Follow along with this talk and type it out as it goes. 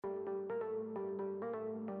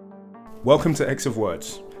Welcome to X of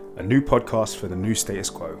Words, a new podcast for the new status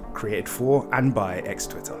quo, created for and by X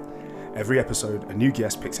Twitter. Every episode, a new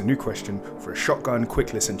guest picks a new question for a shotgun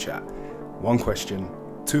quick listen chat. One question,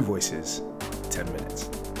 two voices, 10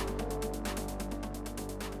 minutes.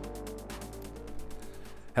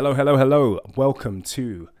 Hello. Welcome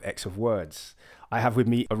to X of Words. I have with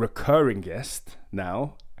me a recurring guest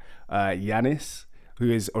now, Yanis,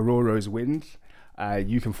 who is Aurora's Wind.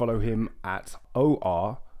 You can follow him at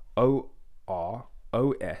OROROSWIND.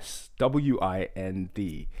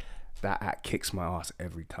 That at kicks my ass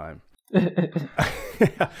every time.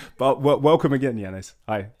 But welcome again, Yanis.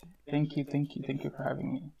 Hi. Thank you for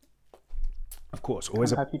having me. Of course, I'm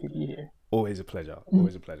happy to be here. Always a pleasure.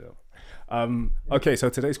 Okay, so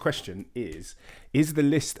today's question is the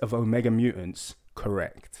list of Omega mutants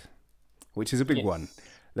correct? Which is a big one.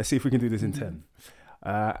 Let's see if we can do this in 10.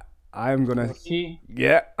 I'm gonna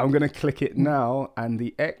click it now, and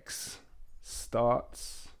the X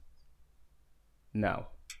starts now.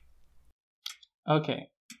 Okay.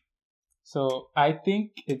 So I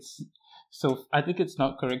think it's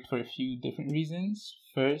not correct for a few different reasons.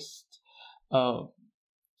 First, I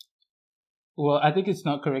think it's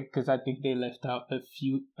not correct because I think they left out a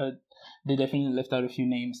few. They definitely left out a few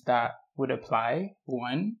names that would apply.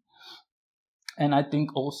 One, and I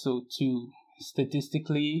think also two,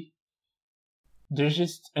 statistically, there's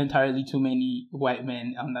just entirely too many white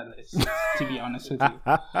men on that list, to be honest with you.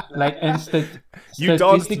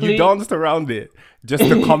 You danced around it just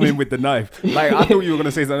to come in with the knife. Like, I thought you were going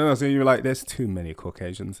to say something else, and you were like, there's too many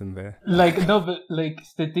Caucasians in there.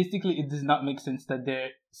 Statistically, it does not make sense that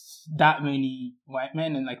there's that many white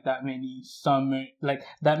men and that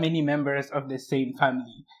many members of the same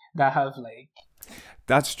family that have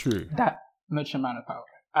That's true. That much amount of power.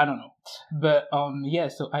 I don't know. But,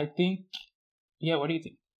 so I think... Yeah, what do you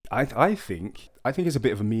think? I think it's a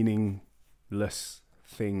bit of a meaningless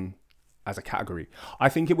thing as a category. I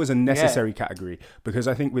think it was a necessary category because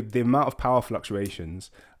I think with the amount of power fluctuations,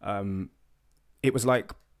 it was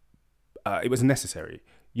necessary.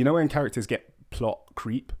 You know when characters get plot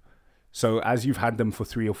creep? So as you've had them for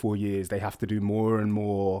 3 or 4 years, they have to do more and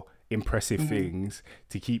more impressive things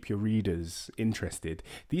to keep your readers interested.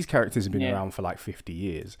 These characters have been around for 50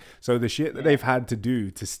 years. So the shit that they've had to do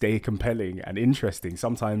to stay compelling and interesting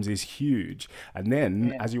sometimes is huge. And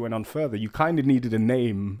then as you went on further, you kind of needed a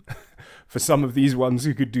name for some of these ones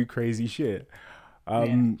who could do crazy shit.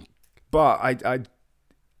 But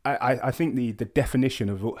I think the definition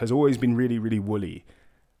of has always been really, really woolly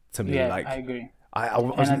to me. Yeah, I agree.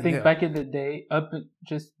 I think back in the day, up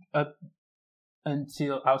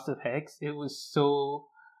until House of Hex, it was so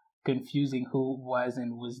confusing who was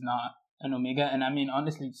and was not an Omega. And I mean,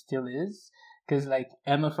 honestly, it still is. Because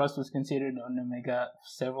Emma Frost was considered an Omega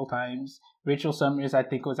several times. Rachel Summers, I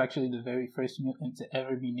think, was actually the very first mutant to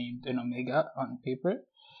ever be named an Omega on paper.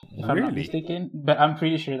 If I'm not mistaken. But I'm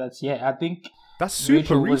pretty sure I think... That's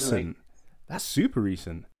super recent. That's super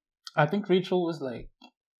recent. I think Rachel was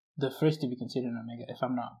the first to be considered an Omega, if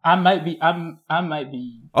I'm not. I might be.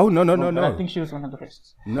 Oh no! I think she was one of the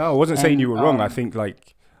first. No, I wasn't saying you were wrong. I think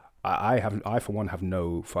I for one have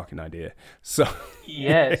no fucking idea. So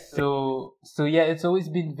So it's always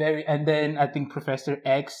been very. And then I think Professor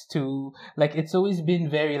X too. It's always been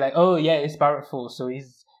very it's powerful. So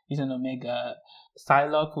he's an Omega.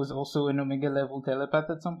 Psylocke was also an Omega level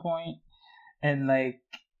telepath at some point, and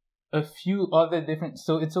a few other different...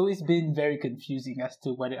 So it's always been very confusing as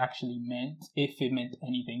to what it actually meant, if it meant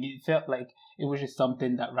anything. It felt like it was just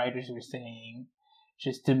something that writers were saying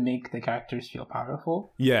just to make the characters feel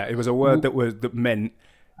powerful. Yeah, it was a word that meant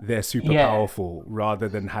they're super powerful rather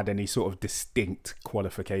than had any sort of distinct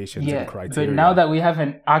qualifications and criteria. But now that we have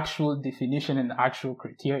an actual definition and actual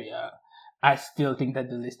criteria, I still think that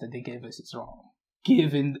the list that they gave us is wrong.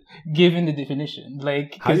 Given the definition,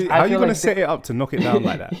 how are you going to set it up to knock it down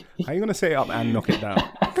like that? How are you going to set it up and knock it down?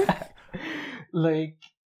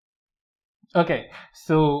 Okay,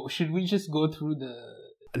 so should we just go through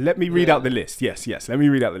Let me read out the list. Yes. Let me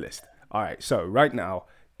read out the list. All right. So right now,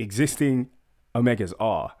 existing Omegas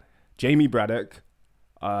are Jamie Braddock,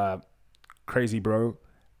 Crazy Bro,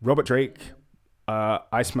 Robert Drake,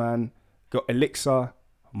 Iceman, got Elixir,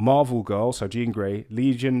 Marvel Girl, so Jean Grey,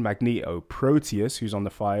 Legion, Magneto, Proteus, who's on the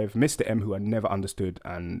 5, Mr. M, who I never understood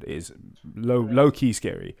and is low key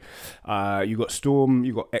scary. You got Storm,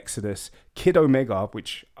 you got Exodus, Kid Omega,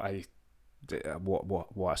 which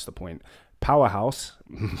what's the point? Powerhouse,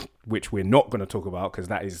 which we're not going to talk about because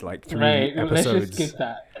that is 3 episodes. Let's just skip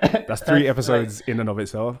that. That's 3 episodes in and of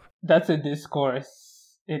itself. That's a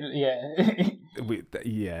discourse. Let's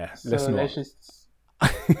not.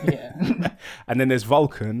 Yeah. and then there's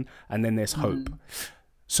Vulcan, and then there's Hope.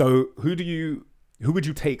 So who would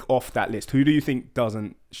you take off that list? Who do you think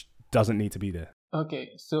doesn't need to be there? Okay,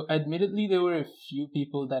 so admittedly, there were a few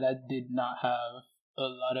people that I did not have a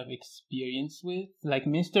lot of experience with. Like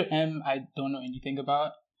Mr. M, I don't know anything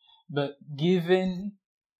about, but given,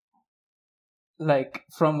 like,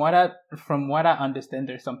 from what I understand,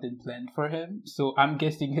 there's something planned for him. So I'm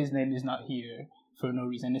guessing his name is not here for no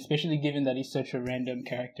reason, especially given that he's such a random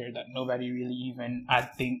character that nobody really even, I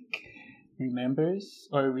think, remembers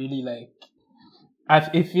or really like.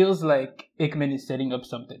 It feels like Hickman is setting up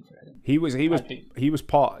something for him. He was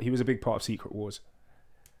a big part of Secret Wars.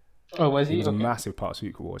 Oh, was he? He was a massive part of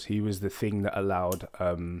Secret Wars. He was the thing that allowed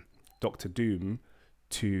Doctor Doom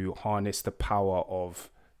to harness the power of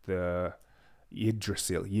the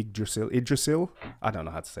Yggdrasil. I don't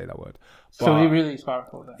know how to say that word. But, so he really is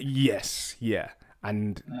powerful then. Yes, yeah.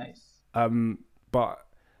 And nice. But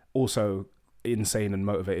also insane and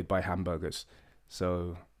motivated by hamburgers.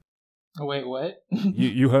 So wait, what?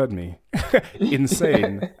 you heard me.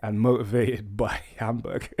 Insane and motivated by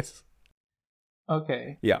hamburgers.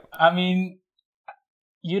 Okay. Yeah. I mean,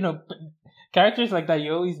 characters like that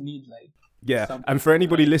you always need something. And for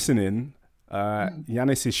anybody listening,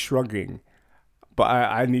 Yanis is shrugging. But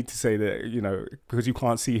I need to say that, because you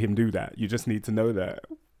can't see him do that, you just need to know that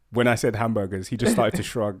when I said hamburgers, he just started to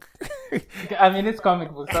shrug. I mean, it's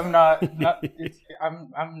comic books. I'm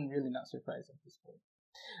I'm really not surprised at this point.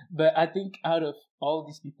 But I think out of all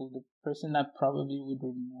these people, the person I probably would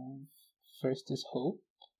remove first is Hope.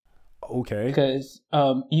 Okay. Because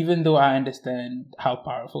even though I understand how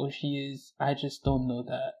powerful she is, I just don't know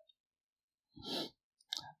that.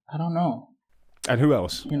 I don't know. And who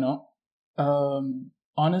else?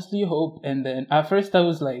 Honestly, Hope. And then at first I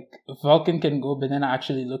was like, Vulcan can go, but then I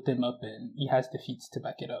actually looked him up and he has the feats to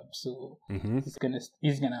back it up. So he's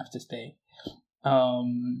gonna have to stay.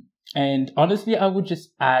 And honestly, I would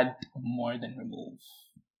just add more than remove.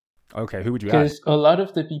 Okay, who would you add? Because most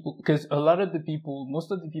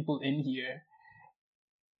of the people in here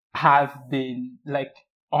have been, like,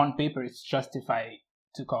 on paper, it's justified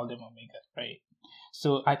to call them Omega, right?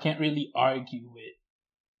 So I can't really argue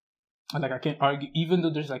even though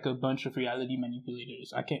there's like a bunch of reality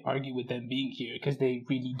manipulators, I can't argue with them being here because they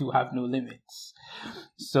really do have no limits.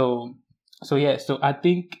 So I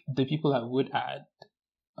think the people I would add,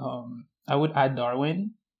 I would add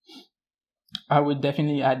Darwin. I would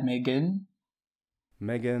definitely add Megan.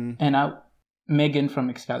 And Megan from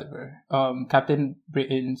Excalibur. Captain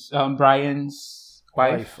Brian's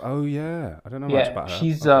wife. Oh yeah, I don't know much about her.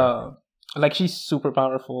 She's she's super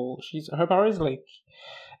powerful. Her power is like,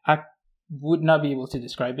 I would not be able to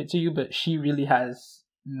describe it to you, but she really has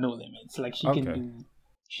no limits. Like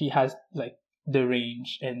she has like the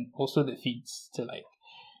range and also the feats to like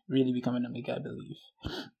really become an Omega, I believe.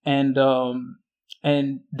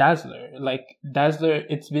 And Dazzler,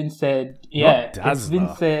 it's been said, it's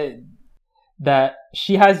been said that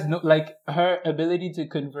she has no, like, her ability to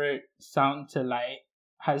convert sound to light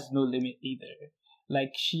has no limit either.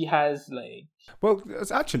 Like, she has, like... Well,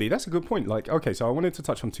 actually, that's a good point. Like, okay, so I wanted to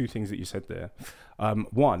touch on two things that you said there.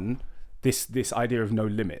 One, this idea of no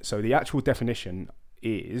limit. So the actual definition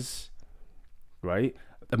is, right,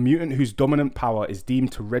 a mutant whose dominant power is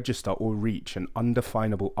deemed to register or reach an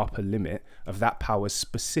undefinable upper limit of that power's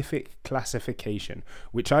specific classification,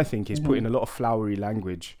 which I think is putting a lot of flowery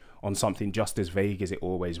language on something just as vague as it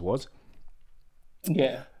always was.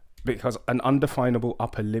 Yeah. Because an undefinable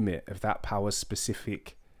upper limit of that power's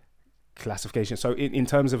specific classification. So in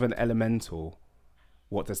terms of an elemental,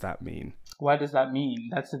 what does that mean? What does that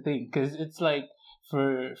mean? That's the thing. Because it's like,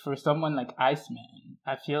 for someone like Iceman,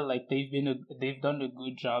 I feel like they've done a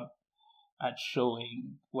good job at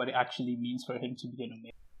showing what it actually means for him to be an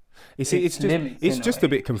Omega. It's just a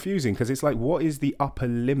bit confusing because it's like, what is the upper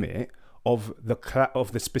limit of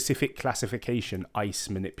the specific classification, ice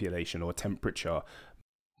manipulation or temperature?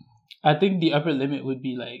 I think the upper limit would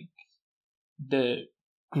be like the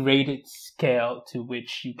graded scale to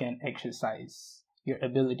which you can exercise your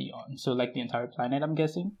ability on. So like the entire planet, I'm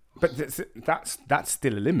guessing. But that's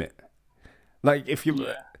still a limit. Like if you,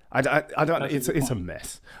 I don't. It's a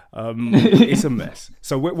mess. It's a mess.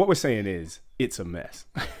 So what we're saying is it's a mess.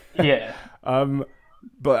 Yeah.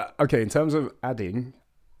 But okay, in terms of adding,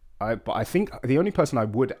 I think the only person I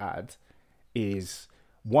would add is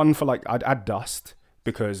one for like, I'd add Dust,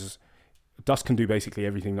 because Dust can do basically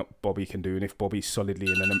everything that Bobby can do, and if Bobby's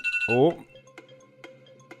solidly in an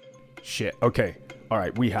shit. Okay. All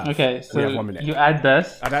right. We have 1 minute. You add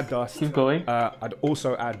Dust. I'd add Dust. Keep going. I'd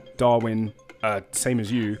also add Darwin Same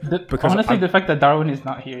as you. Because honestly, the fact that Darwin is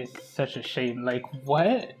not here is such a shame. Like,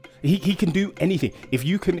 what? He can do anything. If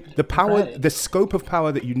you can, the power, Right. the scope of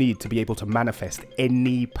power that you need to be able to manifest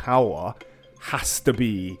any power has to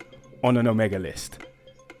be on an Omega list.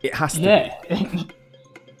 It has to Yeah.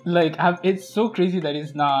 Like, it's so crazy that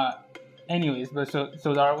it's not. Anyways, but so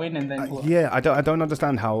Darwin and then be. Yeah, I don't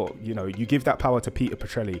understand how, you give that power to Peter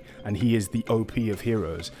Petrelli and he is the OP of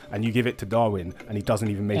heroes, and you give it to Darwin and he doesn't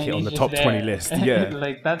even make and it on he's the just top there. 20 list. Yeah.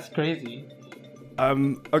 Like, that's crazy.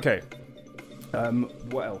 Okay.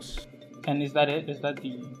 What else? And is that it? Is that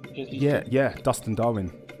the just these two? Yeah, Dustin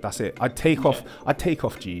Darwin. That's it. I'd take off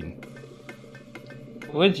Gene.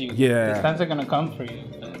 Would you? Yeah. The stands are gonna come for you.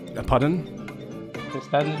 Pardon? The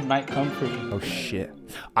stands might come for you. Oh shit.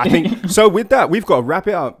 I think so. With that, we've got to wrap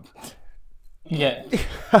it up. Yeah.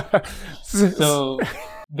 So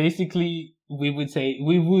basically, we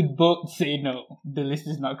would both say no. The list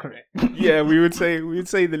is not correct. Yeah, we would say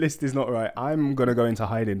the list is not right. I'm gonna go into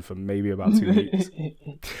hiding for maybe about 2 weeks,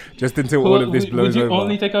 just until all of this blows Would you over.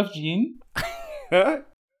 only take off Gene?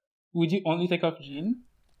 Would you only take off Gene?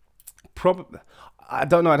 Probably. I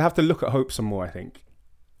don't know. I'd have to look at Hope some more, I think.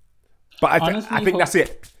 But Honestly, I think Hope- that's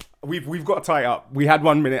it. We've got to tie it up. We had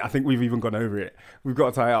 1 minute. I think we've even gone over it. We've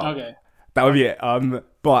got to tie it up. Okay. That would be it.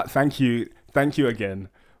 But thank you again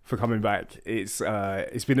for coming back. It's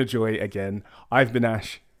been a joy again. I've been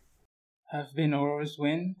Ash. I've been Aurora's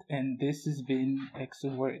Wind, and this has been X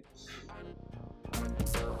of Words.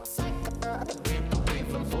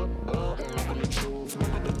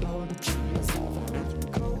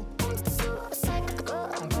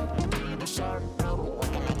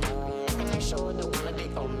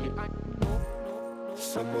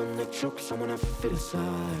 Someone that chokes, someone I fit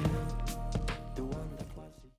aside.